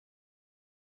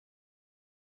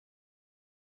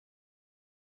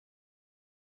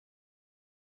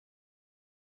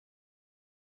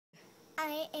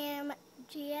I am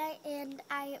Gia and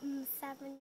I am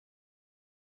 7.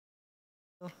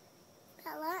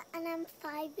 Bella and I'm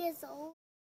 5 years old.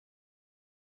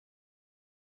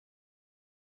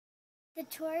 The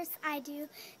chores I do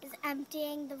is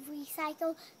emptying the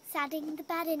recycle, setting the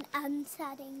bed, and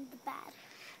unsetting the bed.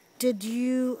 Did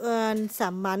you earn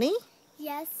some money?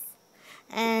 Yes.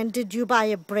 And did you buy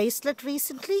a bracelet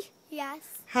recently?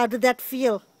 Yes. How did that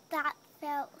feel? That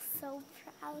felt so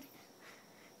proud.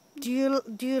 Do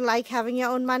you like having your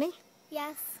own money?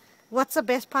 Yes. What's the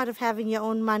best part of having your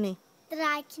own money? That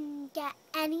I can get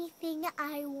anything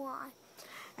I want.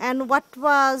 And what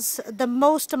was the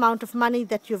most amount of money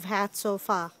that you've had so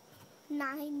far?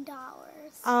 $9.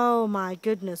 Oh my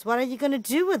goodness. What are you going to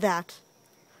do with that?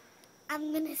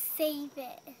 I'm going to save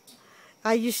it.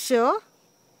 Are you sure?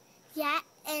 Yeah,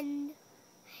 and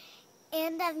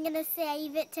I'm going to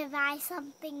save it to buy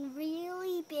something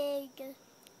really big.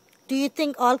 Do you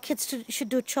think all kids should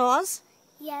do chores?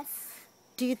 Yes.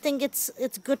 Do you think it's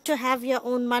good to have your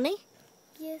own money?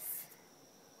 Yes.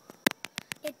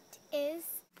 It is.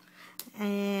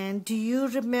 And do you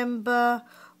remember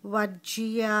what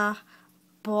Gia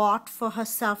bought for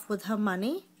herself with her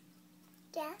money?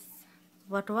 Yes.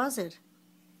 What was it?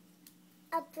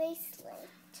 A bracelet.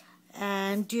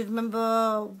 And do you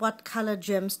remember what color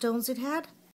gemstones it had?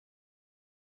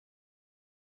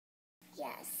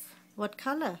 Yes. What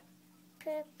color?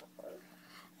 Purple.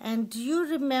 And do you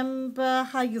remember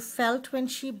how you felt when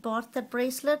she bought that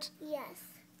bracelet? Yes.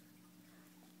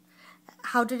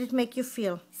 How did it make you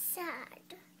feel?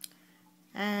 Sad.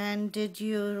 And did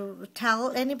you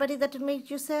tell anybody that it made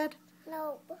you sad?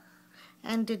 No.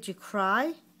 And did you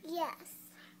cry? Yes.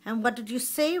 And what did you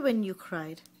say when you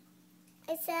cried?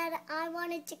 I said I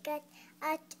wanted to get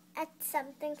at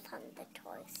something from the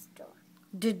toy store.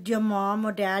 Did your mom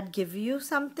or dad give you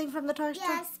something from the toy store?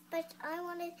 Yes, but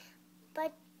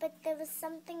but there was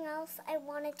something else I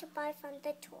wanted to buy from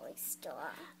the toy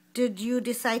store. Did you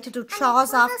decide to do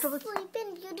chores afterwards? And a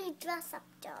Sleeping Beauty dress-up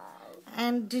doll.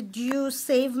 And did you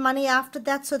save money after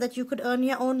that so that you could earn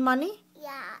your own money?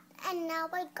 Yeah, and now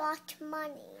I got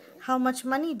money. How much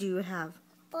money do you have?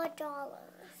 $4.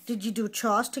 Did you do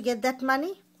chores to get that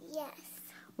money? Yes.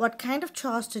 What kind of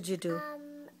chores did you do?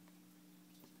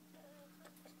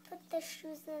 Put the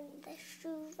shoes in the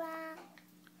shoe rack.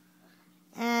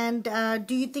 And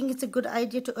do you think it's a good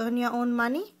idea to earn your own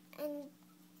money?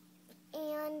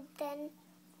 And then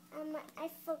I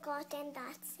forgot, and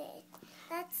that's it.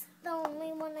 That's the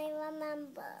only one I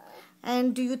remember.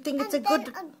 And do you think it's a good...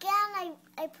 And then again,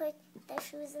 I put the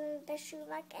shoes in the shoe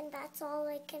rack, and that's all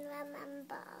I can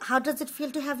remember. How does it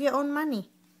feel to have your own money?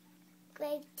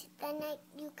 Great. Then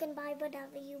you can buy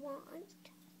whatever you want.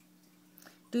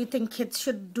 Do you think kids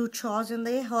should do chores in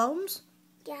their homes?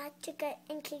 Yeah,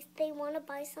 in case they want to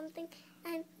buy something,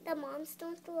 and the moms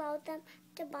don't allow them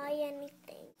to buy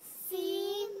anything.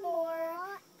 See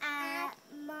more at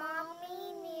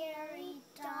Mommy Niri.